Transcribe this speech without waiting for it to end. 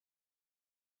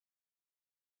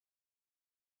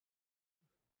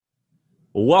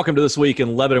Welcome to This Week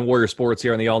in Lebanon Warrior Sports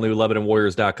here on the all-new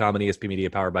LebanonWarriors.com and ESP Media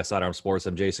powered by Sidearm Sports.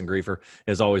 I'm Jason Griefer.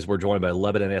 As always, we're joined by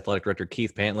Lebanon Athletic Director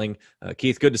Keith Pantling.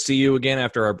 Keith, good to see you again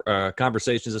after our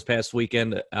conversations this past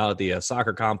weekend out at the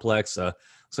soccer complex.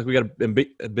 Looks like we got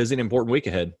a busy and important week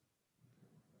ahead.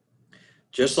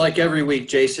 Just like every week,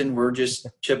 Jason, we're just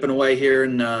chipping away here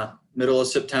in middle of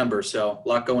September, so a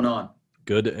lot going on.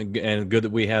 Good, and good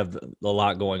that we have a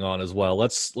lot going on as well.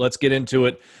 Let's get into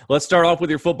it. Let's start off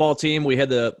with your football team. We had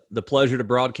the pleasure to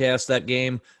broadcast that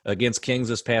game against Kings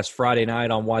this past Friday night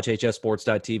on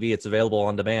WatchHSSports.tv. It's available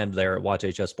on demand there at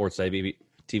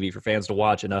WatchHSSports.tv for fans to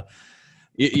watch. And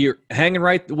you're hanging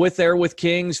right with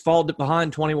Kings, fall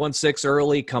behind 21-6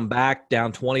 early, come back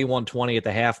down 21-20 at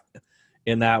the half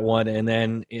in that one. And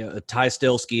then Ty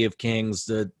Stilsky of Kings,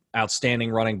 the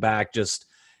outstanding running back, just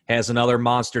has another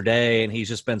monster day, and he's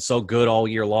just been so good all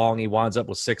year long. He winds up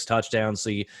with 6 touchdowns, so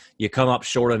you come up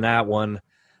short on that one.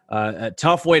 A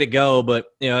tough way to go, but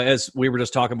as we were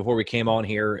just talking before we came on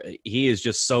here, he is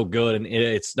just so good, and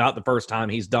it's not the first time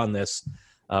he's done this.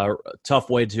 Tough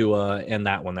way to end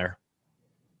that one there.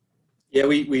 Yeah,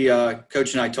 we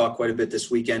Coach and I talked quite a bit this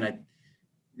weekend.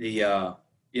 The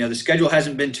schedule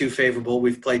hasn't been too favorable.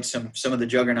 We've played some of the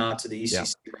juggernauts of the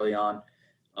ECC early on.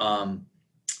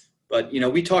 But,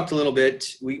 we talked a little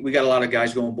bit. We got a lot of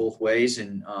guys going both ways,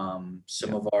 and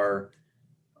some of our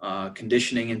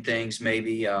conditioning and things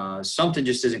maybe. Something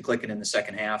just isn't clicking in the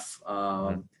second half.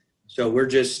 So we're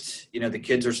just, the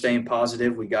kids are staying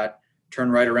positive. We got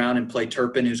turned right around and play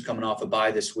Turpin, who's coming off a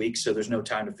bye this week, so there's no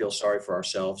time to feel sorry for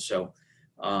ourselves. So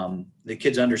the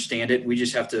kids understand it. We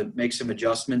just have to make some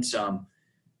adjustments.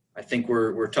 I think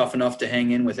we're tough enough to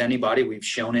hang in with anybody. We've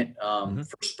shown it for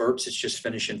spurts. It's just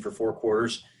finishing for 4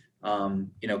 quarters.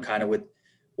 Kind of with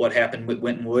what happened with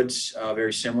Winton Woods,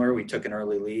 very similar. We took an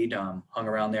early lead, hung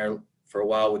around there for a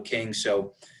while with King.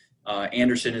 So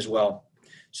Anderson as well.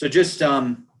 So just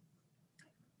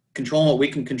controlling what we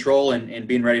can control and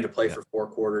being ready to play for 4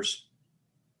 quarters.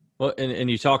 Well, and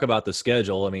you talk about the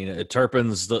schedule. I mean,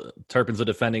 Turpin's a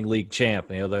defending league champ.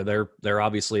 They're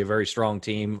obviously a very strong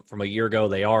team from a year ago.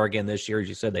 They are again this year. As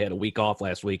you said, they had a week off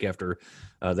last week after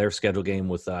their scheduled game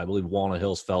with I believe Walnut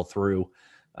Hills fell through.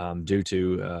 Due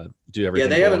to everything. Yeah,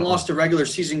 they haven't lost a regular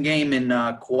season game in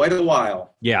quite a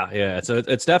while. Yeah. So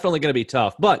it's definitely going to be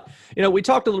tough. But we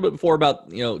talked a little bit before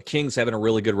about Kings having a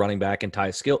really good running back in Ty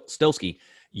Stilsky.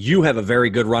 You have a very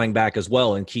good running back as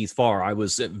well in Keith Farr. I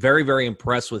was very, very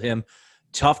impressed with him.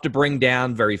 Tough to bring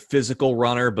down, very physical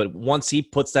runner, but once he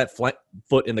puts that foot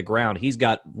in the ground, he's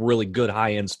got really good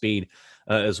high-end speed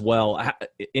as well.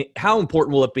 How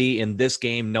important will it be in this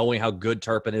game, knowing how good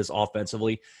Turpin is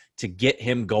offensively, to get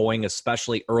him going,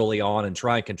 especially early on, and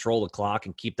try and control the clock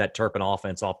and keep that Turpin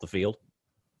offense off the field?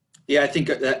 Yeah, I think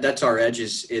that's our edge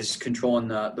is controlling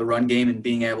the run game and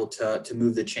being able to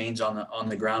move the chains on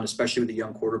the ground, especially with a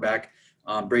young quarterback.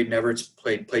 Braden Everett's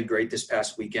played great this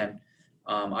past weekend.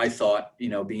 I thought,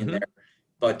 being there,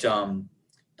 but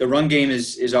the run game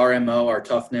is our MO, our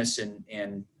toughness,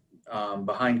 and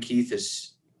behind Keith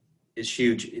is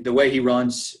huge. The way he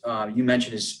runs, you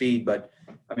mentioned his speed, but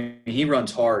I mean, he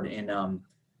runs hard, and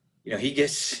he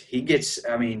gets.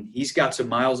 I mean, he's got some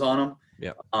miles on him.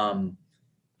 Yeah.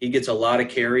 He gets a lot of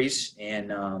carries,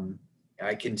 and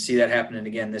I can see that happening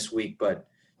again this week. But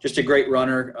just a great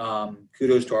runner.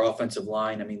 Kudos to our offensive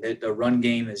line. I mean, the run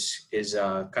game is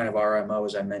kind of our MO,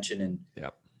 as I mentioned, and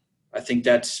I think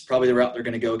that's probably the route they're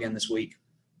going to go again this week.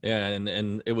 Yeah,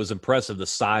 and it was impressive the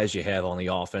size you have on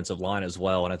the offensive line as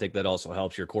well, and I think that also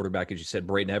helps your quarterback, as you said,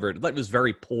 Braden Everett. That was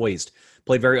very poised,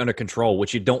 played very under control,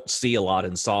 which you don't see a lot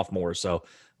in sophomores. So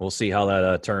we'll see how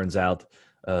that turns out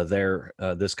there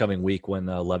this coming week when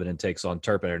Lebanon takes on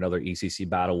Turpin, another ECC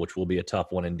battle, which will be a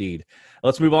tough one indeed.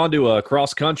 Let's move on to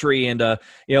cross country, and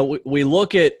we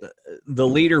look at the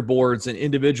leaderboards and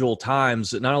individual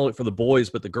times, not only for the boys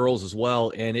but the girls as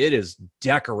well, and it is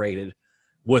decorated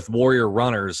with Warrior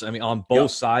runners. I mean, on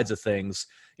both sides of things.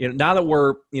 Now that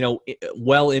we're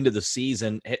well into the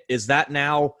season, is that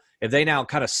now? Have they now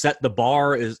kind of set the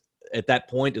bar? Is at that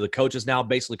point, do the coaches now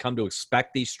basically come to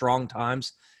expect these strong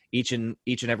times each and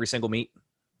every single meet?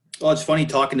 Well, it's funny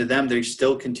talking to them. They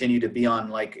still continue to be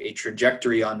on like a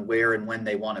trajectory on where and when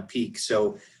they want to peak.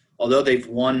 So although they've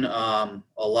won a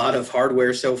lot of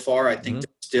hardware so far, I think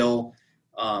they're still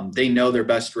they know their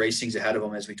best racing's ahead of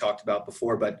them, as we talked about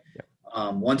before. But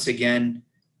once again,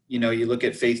 you look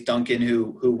at Faith Duncan,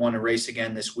 who won a race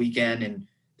again this weekend, and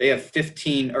they have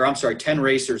 10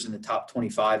 racers in the top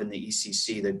 25 in the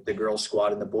ECC, the girls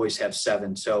squad, and the boys have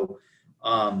 7. So,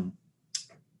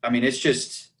 I mean,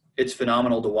 it's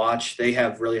phenomenal to watch. They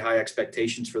have really high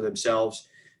expectations for themselves.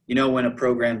 when a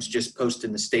program's just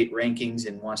posting the state rankings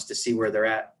and wants to see where they're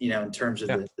at, in terms of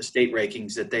the state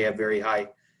rankings, that they have very high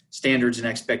standards and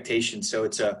expectations. So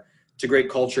it's a great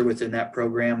culture within that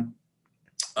program.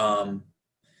 The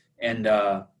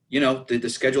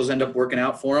schedules end up working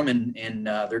out for them, and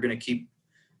they're going to keep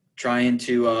trying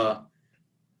to,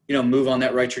 move on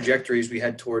that right trajectory as we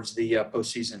head towards the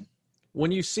postseason.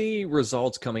 When you see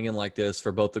results coming in like this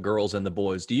for both the girls and the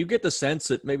boys, do you get the sense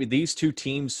that maybe these two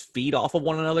teams feed off of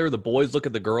one another? The boys look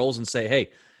at the girls and say, hey,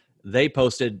 they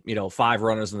posted, 5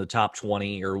 runners in the top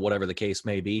 20 or whatever the case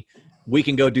may be. We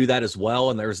can go do that as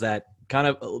well. And there's that kind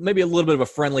of maybe a little bit of a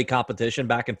friendly competition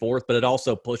back and forth, but it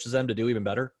also pushes them to do even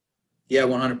better. Yeah,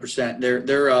 100%.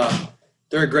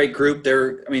 They're a great group.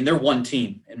 They're one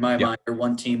team in my mind. They're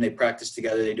one team. They practice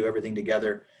together. They do everything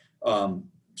together.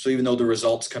 So even though the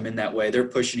results come in that way, they're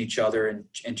pushing each other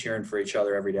and cheering for each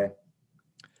other every day.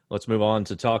 Let's move on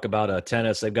to talk about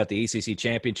tennis. They've got the ECC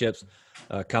Championships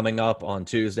coming up on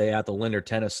Tuesday at the Linder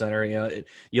Tennis Center.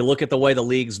 You look at the way the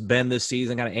league's been this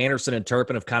season. Kind of Anderson and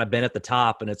Turpin have kind of been at the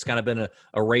top, and it's kind of been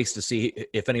a race to see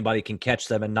if anybody can catch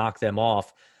them and knock them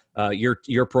off.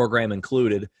 Your program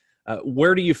included.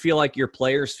 Where do you feel like your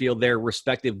players feel their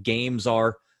respective games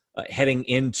are heading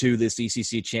into this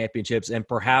ECC Championships, and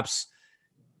perhaps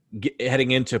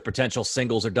heading into potential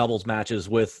singles or doubles matches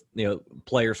with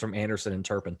players from Anderson and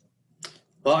Turpin?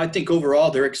 Well, I think overall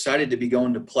they're excited to be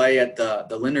going to play at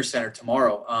the Linder Center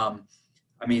tomorrow.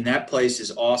 That place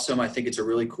is awesome. I think it's a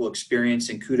really cool experience,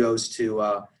 and kudos to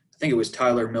I think it was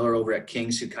Tyler Miller over at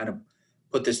Kings who kind of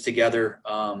put this together.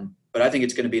 But I think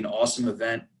it's going to be an awesome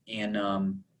event, and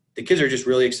the kids are just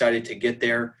really excited to get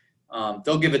there.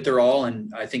 They'll give it their all,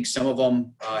 and I think some of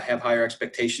them have higher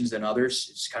expectations than others.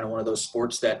 It's kind of one of those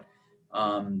sports that,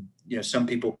 some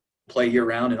people play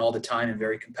year-round and all the time and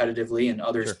very competitively, and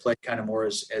others play kind of more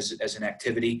as an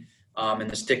activity. And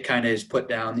the stick kind of is put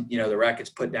down, the racket's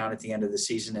put down at the end of the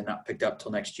season and not picked up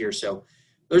till next year. So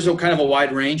there's a kind of a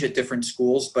wide range at different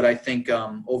schools, but I think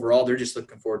overall they're just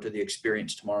looking forward to the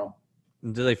experience tomorrow.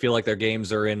 Do they feel like their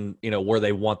games are in, where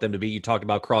they want them to be? You talked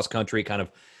about cross country kind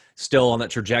of still on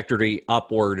that trajectory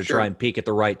upward to try and peak at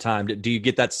the right time. Do you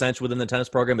get that sense within the tennis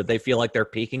program that they feel like they're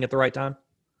peaking at the right time?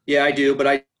 Yeah, I do.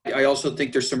 But I also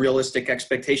think there's some realistic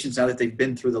expectations now that they've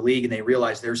been through the league and they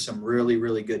realize there's some really,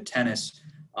 really good tennis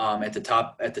at the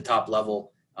top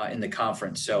level in the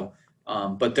conference. So,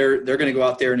 but they're going to go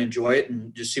out there and enjoy it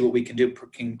and just see what we can do.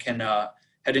 Can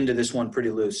head into this one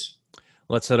pretty loose.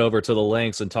 Let's head over to the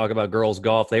links and talk about girls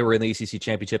golf. They were in the ECC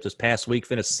Championship this past week,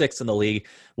 finished 6th in the league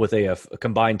with a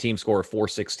combined team score of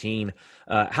 416.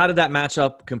 How did that match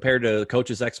up compared to the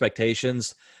coaches'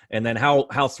 expectations? And then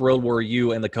how thrilled were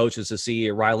you and the coaches to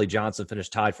see Riley Johnson finish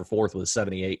tied for 4th with a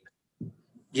 78?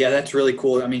 Yeah, that's really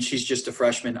cool. She's just a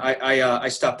freshman. I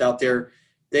stopped out there.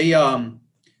 They've come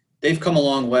a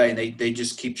long way, and they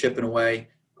just keep chipping away.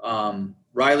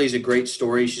 Riley's a great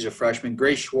story. She's a freshman.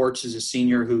 Grace Schwartz is a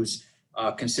senior who's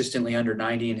consistently under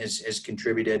 90 and has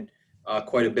contributed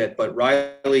quite a bit. But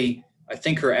Riley, I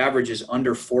think her average is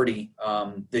under 40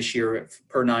 this year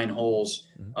per 9 holes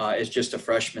as just a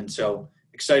freshman. So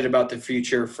excited about the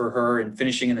future for her, and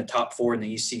finishing in the top 4 in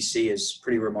the ECC is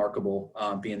pretty remarkable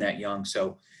being that young.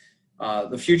 So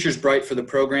the future's bright for the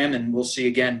program, and we'll see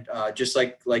again, just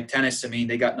like tennis.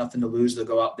 They got nothing to lose. They'll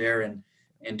go out there and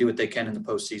do what they can in the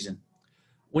postseason.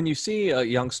 When you see a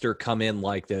youngster come in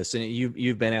like this, and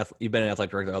you've been an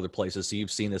athletic director at other places, so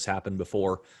you've seen this happen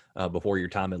before your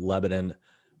time at Lebanon.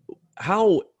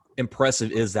 How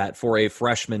impressive is that for a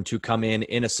freshman to come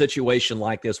in a situation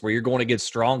like this where you're going to get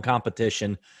strong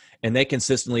competition and they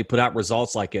consistently put out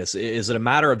results like this? Is it a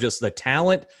matter of just the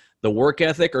talent, the work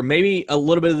ethic, or maybe a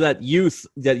little bit of that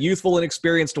youthful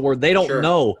inexperience to where they don't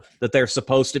know that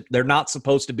they're not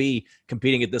supposed to be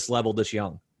competing at this level this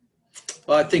young?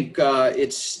 Well, I think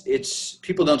it's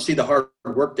people don't see the hard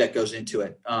work that goes into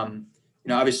it.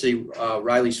 Obviously,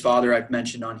 Riley's father I've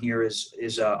mentioned on here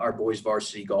is our boys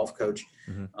varsity golf coach,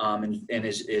 and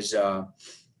is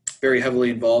very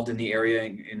heavily involved in the area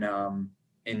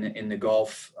in the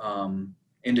golf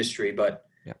industry. But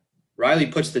Riley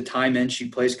puts the time in. She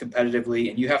plays competitively,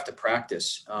 and you have to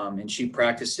practice. And she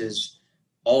practices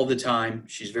all the time.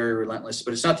 She's very relentless,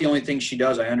 but it's not the only thing she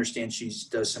does. I understand she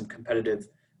does some competitive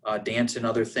dance and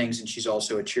other things, and she's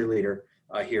also a cheerleader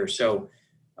here. So,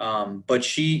 but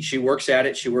she works at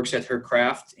it. She works at her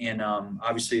craft, and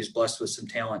obviously is blessed with some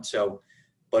talent. So,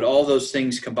 but all those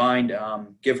things combined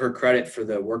give her credit for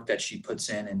the work that she puts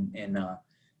in, and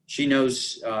she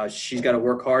knows she's got to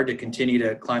work hard to continue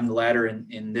to climb the ladder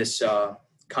in this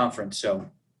conference. So,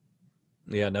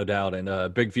 Yeah, no doubt.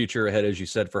 And big future ahead, as you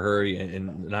said, for her,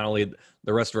 and not only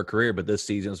the rest of her career, but this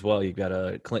season as well. You've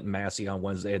got Clinton Massey on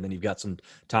Wednesday, and then you've got some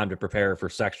time to prepare for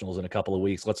sectionals in a couple of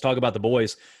weeks. Let's talk about the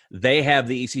boys. They have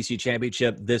the ECC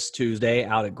championship this Tuesday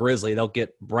out at Grizzly. They'll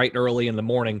get bright and early in the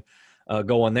morning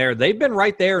going there. They've been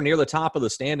right there near the top of the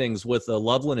standings with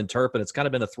Loveland and Turpin. It's kind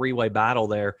of been a three-way battle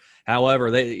there. However,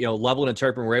 Loveland and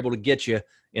Turpin were able to get you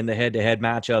in the head-to-head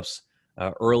matchups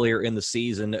earlier in the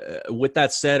season. With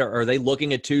that said, are they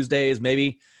looking at Tuesdays,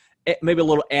 maybe a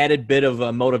little added bit of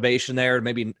motivation there,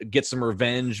 maybe get some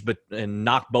revenge, and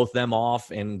knock both them off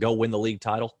and go win the league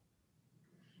title?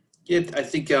 Yeah, I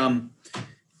think I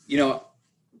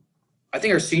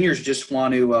think our seniors just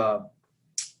want to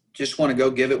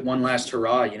go give it one last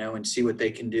hurrah, and see what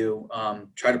they can do.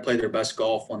 Try to play their best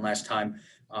golf one last time.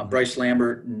 Bryce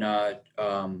Lambert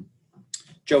and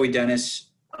Joey Dennis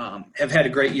have had a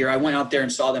great year. I went out there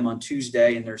and saw them on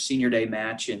Tuesday in their senior day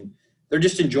match, and they're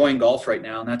just enjoying golf right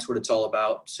now, and that's what it's all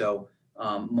about. So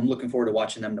I'm looking forward to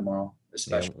watching them tomorrow,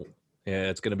 especially. Yeah,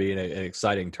 it's going to be an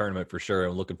exciting tournament for sure.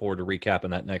 I'm looking forward to recapping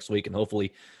that next week, and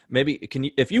hopefully, maybe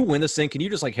if you win this thing, can you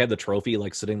just have the trophy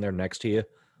sitting there next to you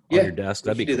on your desk?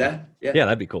 That'd be cool. Do that. Yeah,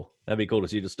 that'd be cool. That'd be cool to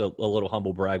see just a little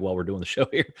humble brag while we're doing the show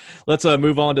here. Let's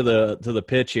move on to the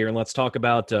pitch here, and let's talk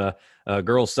about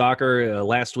girls soccer.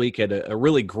 Last week had a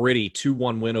really gritty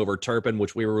 2-1 win over Turpin,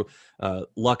 which we were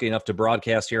lucky enough to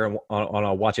broadcast here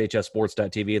on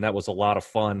WatchHSports.tv, and that was a lot of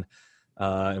fun.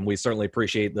 And we certainly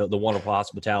appreciate the wonderful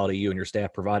hospitality you and your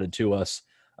staff provided to us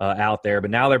out there.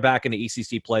 But now they're back into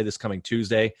ECC play this coming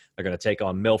Tuesday. They're going to take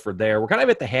on Milford there. We're kind of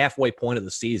at the halfway point of the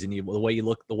season.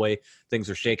 The way things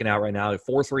are shaking out right now,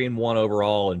 4-3-1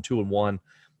 overall and 2-1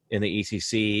 in the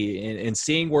ECC. And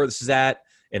seeing where this is at,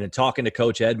 and in talking to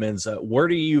Coach Edmonds, where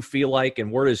do you feel like,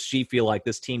 and where does she feel like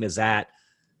this team is at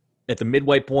the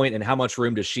midway point, and how much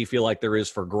room does she feel like there is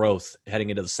for growth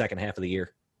heading into the second half of the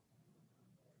year?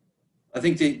 I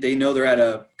think they know they're at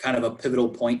a kind of a pivotal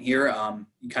point here,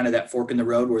 kind of that fork in the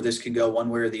road where this can go one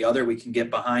way or the other. We can get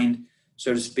behind,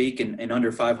 so to speak, and under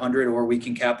 500, or we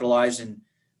can capitalize and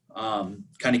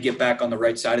kind of get back on the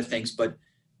right side of things. But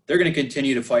they're going to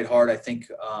continue to fight hard. I think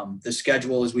the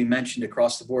schedule, as we mentioned,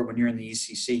 across the board when you're in the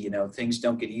ECC, things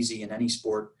don't get easy in any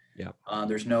sport. Yeah.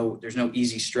 There's no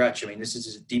easy stretch. I mean, this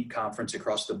is a deep conference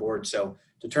across the board. So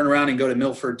to turn around and go to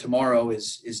Milford tomorrow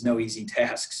is no easy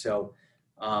task. So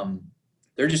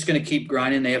they're just going to keep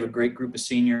grinding. They have a great group of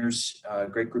seniors, a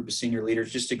great group of senior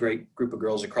leaders, just a great group of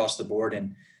girls across the board.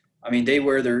 And I mean,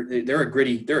 they're a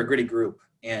gritty group,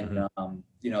 and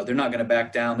they're not going to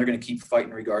back down. They're going to keep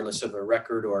fighting regardless of their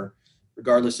record or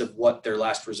regardless of what their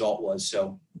last result was.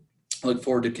 So I look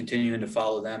forward to continuing to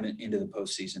follow them into the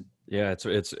postseason. Yeah,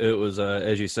 it was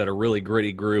as you said, a really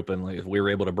gritty group, and we were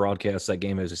able to broadcast that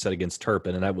game, as you said, against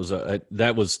Turpin, and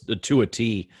that was to a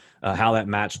T how that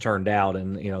match turned out,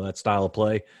 and that style of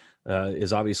play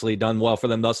is obviously done well for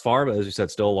them thus far, but as you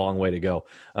said, still a long way to go.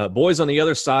 Boys on the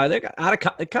other side, they got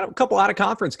a couple out of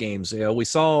conference games. We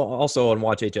saw also on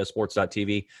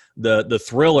WatchHSports.tv the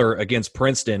thriller against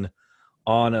Princeton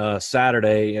on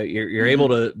Saturday. You're able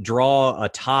to draw a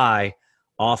tie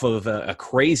off of a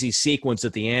crazy sequence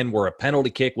at the end where a penalty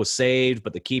kick was saved,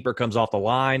 but the keeper comes off the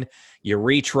line. You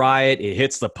retry it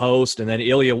hits the post, and then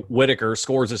Ilya Whitaker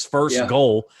scores his first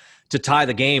goal to tie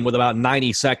the game with about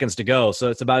 90 seconds to go. So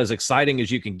it's about as exciting as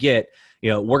you can get.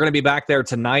 We're going to be back there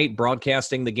tonight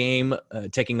broadcasting the game,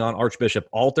 taking on Archbishop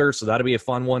Alter, so that'll be a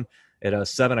fun one at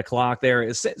 7 o'clock there.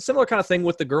 It's a similar kind of thing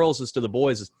with the girls as to the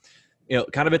boys.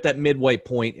 Kind of at that midway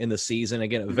point in the season.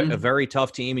 Again, a very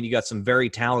tough team, and you got some very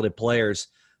talented players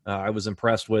I was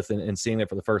impressed with and seeing it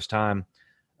for the first time.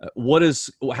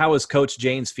 How is Coach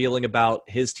Janes feeling about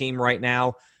his team right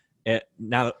now?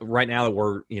 Right now that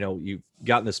we're, you've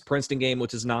gotten this Princeton game,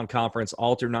 which is non-conference,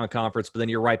 Alter non-conference, but then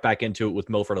you're right back into it with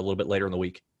Milford a little bit later in the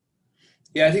week.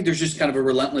 Yeah, I think there's just kind of a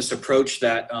relentless approach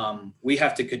that we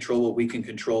have to control what we can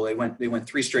control. They went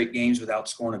 3 straight games without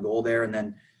scoring a goal there, and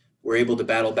then we're able to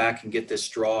battle back and get this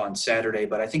draw on Saturday.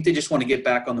 But I think they just want to get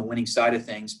back on the winning side of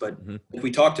things. But if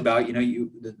we talked about,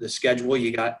 the schedule,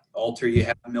 you got Alter, you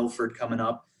have Milford coming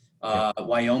up,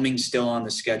 Wyoming's still on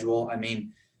the schedule. I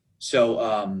mean,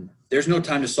 so there's no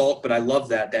time to sulk, but I love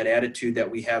that attitude that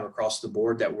we have across the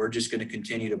board, that we're just going to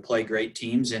continue to play great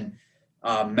teams and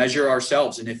measure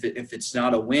ourselves. And if it's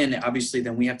not a win, obviously,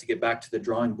 then we have to get back to the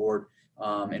drawing board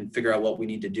and figure out what we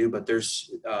need to do. But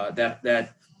there's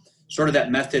that sort of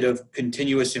that method of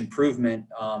continuous improvement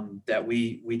that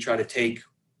we try to take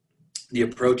the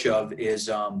approach of is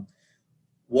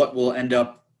what will end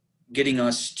up getting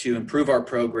us to improve our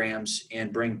programs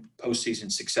and bring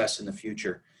postseason success in the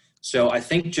future. So I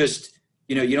think just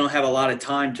you don't have a lot of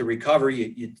time to recover.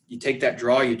 You take that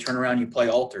draw, you turn around, you play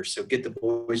Alter. So get the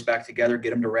boys back together, get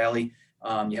them to rally.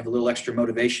 You have a little extra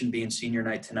motivation being senior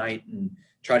night tonight, and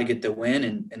try to get the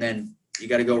win. And then you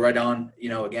got to go right on,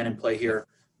 again and play here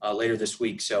later this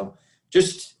week. So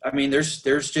there's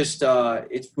just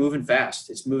it's moving fast.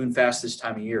 It's moving fast this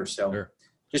time of year. So Sure.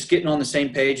 Just getting on the same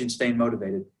page and staying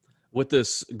motivated. With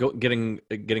this getting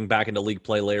back into league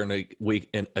play later in the week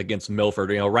against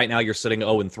Milford, right now you're sitting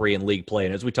 0-3 in league play,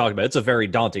 and as we talked about, it's a very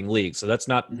daunting league. So that's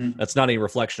not any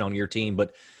reflection on your team.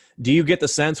 But do you get the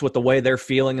sense with the way they're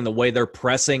feeling and the way they're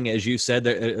pressing, as you said,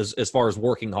 as far as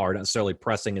working hard, not necessarily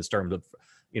pressing in terms of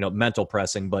mental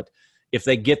pressing, but if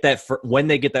they get when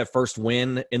they get that first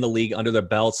win in the league under their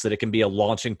belts, that it can be a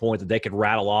launching point that they could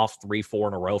rattle off 3-4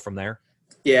 in a row from there?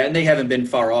 Yeah, and they haven't been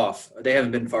far off. They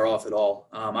haven't been far off at all.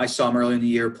 I saw them early in the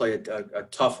year play a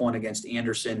tough one against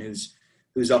Anderson,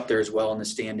 who's up there as well in the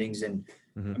standings. And,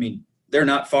 I mean, they're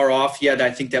not far off yet. I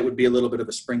think that would be a little bit of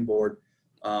a springboard.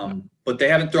 But they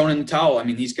haven't thrown in the towel. I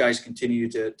mean, these guys continue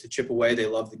to chip away. They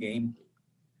love the game,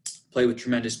 play with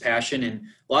tremendous passion. And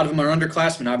a lot of them are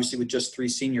underclassmen. Obviously, with just 3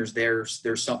 seniors, there's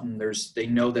something. They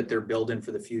know that they're building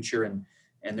for the future, and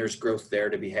there's growth there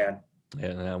to be had.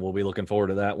 And we'll be looking forward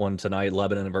to that one tonight,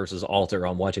 Lebanon versus Alter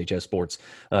on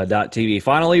WatchHSSports.tv.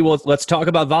 Finally, let's talk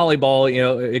about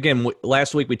volleyball. Again,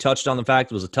 last week we touched on the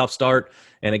fact it was a tough start,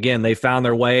 and again they found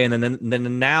their way, and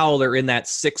then now they're in that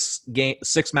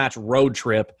 6-match road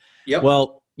trip. Yep.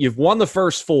 Well, you've won the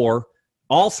first 4,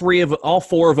 all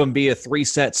 4 of them be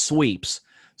 3-set sweeps,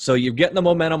 so you're getting the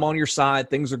momentum on your side.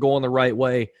 Things are going the right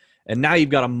way, and now you've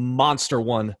got a monster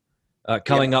one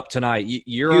coming up tonight.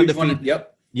 You're Huge undefeated. one. Yep.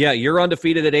 Yeah, you're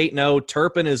undefeated at 8-0.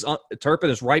 Turpin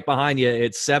is right behind you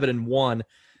at 7-1.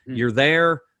 You're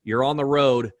there. You're on the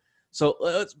road. So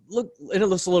let's look into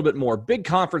this a little bit more. Big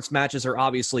conference matches are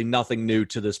obviously nothing new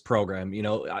to this program.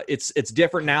 It's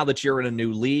different now that you're in a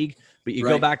new league. But you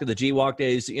go back to the GWalk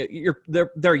days.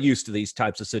 They're used to these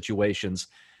types of situations.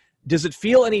 Does it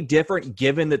feel any different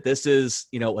given that this is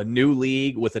a new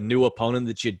league with a new opponent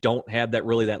that you don't have that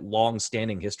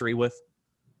long-standing history with?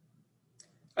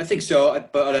 I think so,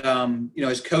 but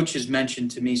as coach has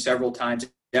mentioned to me several times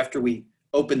after we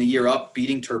opened the year up,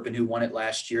 beating Turpin, who won it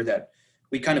last year, that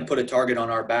we kind of put a target on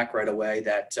our back right away.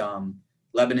 That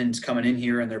Lebanon's coming in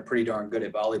here and they're pretty darn good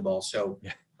at volleyball. So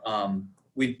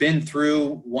we've been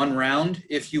through one round,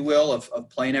 if you will, of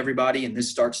playing everybody, and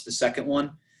this starts the second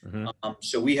one.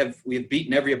 So we have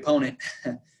beaten every opponent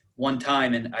one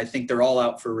time, and I think they're all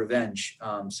out for revenge,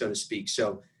 so to speak.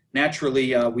 So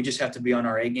naturally, we just have to be on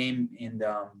our A game, and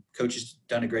coach has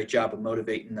done a great job of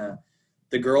motivating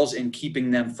the girls and keeping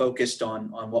them focused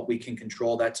on what we can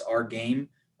control. That's our game.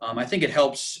 I think it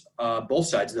helps both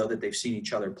sides, though, that they've seen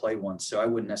each other play once. So I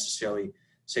wouldn't necessarily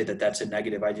say that that's a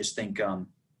negative. I just think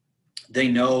they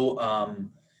know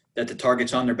that the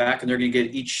target's on their back, and they're going to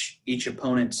get each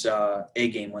opponent's A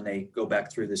game when they go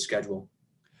back through the schedule.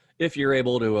 If you're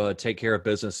able to take care of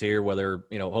business here, whether,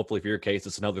 hopefully for your case,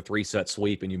 it's another 3-set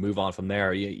sweep and you move on from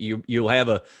there, you'll have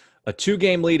a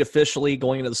 2-game lead officially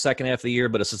going into the second half of the year,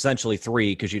 but it's essentially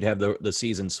 3 because you'd have the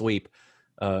season sweep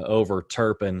over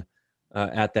Turpin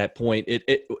at that point.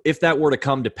 If that were to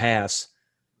come to pass,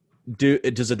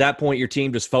 does at that point your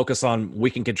team just focus on we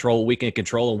can control,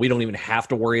 and we don't even have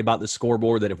to worry about the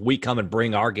scoreboard, that if we come and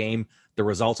bring our game, the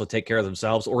results will take care of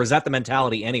themselves? Or is that the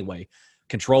mentality anyway?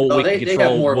 Control. They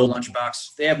have more of a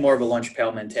lunchbox. They have more of a lunch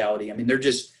pail mentality. I mean,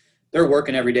 they're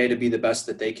working every day to be the best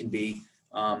that they can be.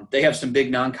 They have some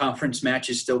big non-conference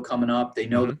matches still coming up. They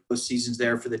know those seasons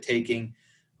there for the taking.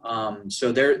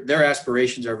 So their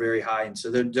aspirations are very high, and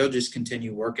so they'll just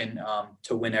continue working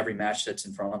to win every match that's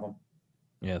in front of them.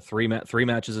 Yeah, three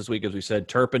matches this week, as we said.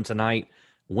 Turpin tonight,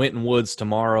 Winton Woods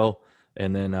tomorrow,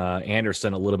 and then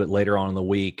Anderson a little bit later on in the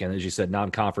week. And as you said,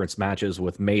 non-conference matches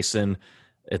with Mason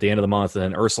at the end of the month, and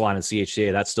then Ursuline and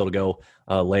CHCA, that's still to go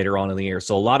later on in the year.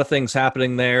 So a lot of things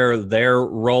happening there. They're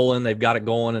rolling. They've got it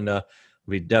going, and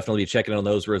we definitely be checking on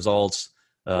those results.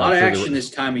 A lot of action this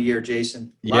time of year,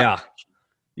 Jason.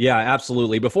 Yeah,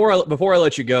 absolutely. Before I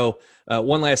let you go,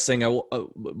 one last thing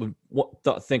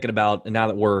thinking about now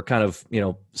that we're kind of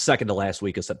second to last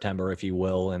week of September, if you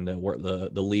will, and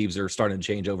the leaves are starting to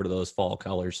change over to those fall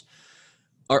colors.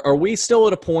 Are we still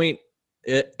at a point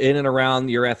in and around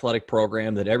your athletic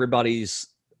program that everybody's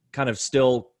kind of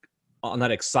still on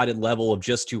that excited level of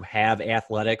just to have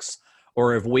athletics,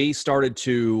 or have we started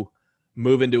to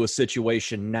move into a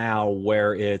situation now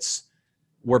where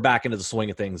we're back into the swing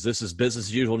of things? This is business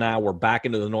as usual now. We're back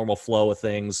into the normal flow of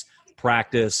things,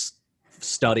 practice,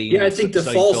 study. Yeah, I think the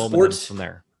fall sports from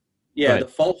there. Yeah,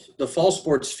 the fall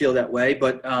sports feel that way,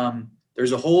 but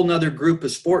there's a whole nother group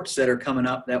of sports that are coming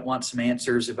up that want some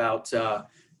answers about,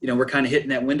 we're kind of hitting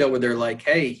that window where they're like,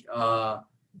 hey,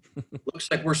 looks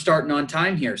like we're starting on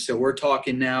time here. So we're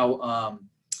talking now,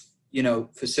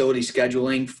 facility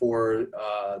scheduling for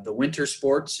the winter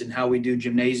sports and how we do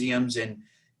gymnasiums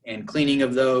and cleaning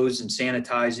of those and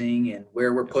sanitizing and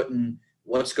where we're putting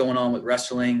what's going on with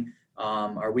wrestling.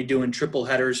 Are we doing triple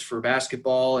headers for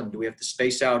basketball, and do we have to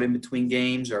space out in between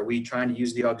games? Are we trying to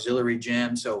use the auxiliary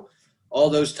gym? So all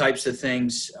those types of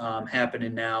things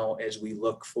happening now as we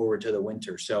look forward to the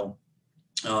winter. So,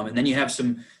 and then you have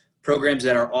some programs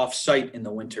that are off-site in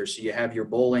the winter. So you have your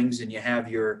bowlings and you have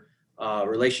your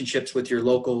relationships with your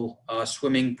local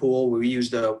swimming pool. We use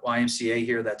the YMCA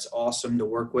here. That's awesome to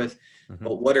work with. Mm-hmm.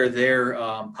 But what are their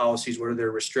policies? What are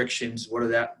their restrictions? What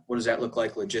does that look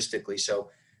like logistically? So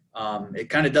it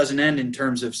kind of doesn't end in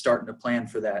terms of starting to plan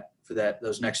for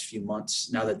those next few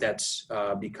months. Now that that's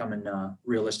becoming a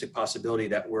realistic possibility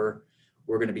that we're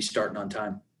going to be starting on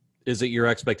time. Is it your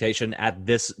expectation at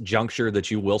this juncture that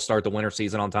you will start the winter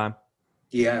season on time?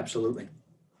 Yeah, absolutely.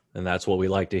 And that's what we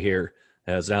like to hear.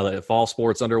 As now that fall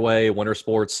sports underway, winter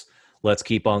sports, let's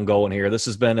keep on going here. This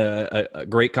has been a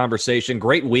great conversation,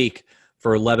 great week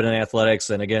for Lebanon athletics.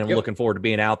 And again, I'm looking forward to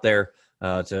being out there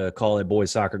to call a boys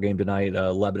soccer game tonight,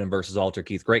 Lebanon versus Alter.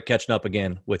 Keith, great catching up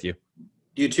again with you.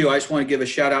 You too. I just want to give a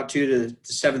shout out to the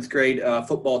seventh grade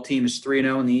football team is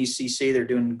 3-0 in the ECC. They're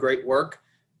doing great work,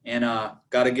 and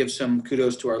got to give some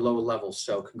kudos to our lower levels.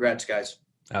 So congrats, guys.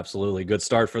 Absolutely. Good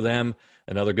start for them.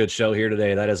 Another good show here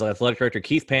today. That is Athletic Director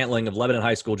Keith Pantling of Lebanon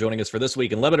High School joining us for This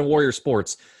Week in Lebanon Warriors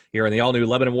Sports here on the all-new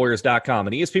LebanonWarriors.com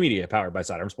and ESP Media powered by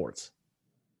Sidearm Sports.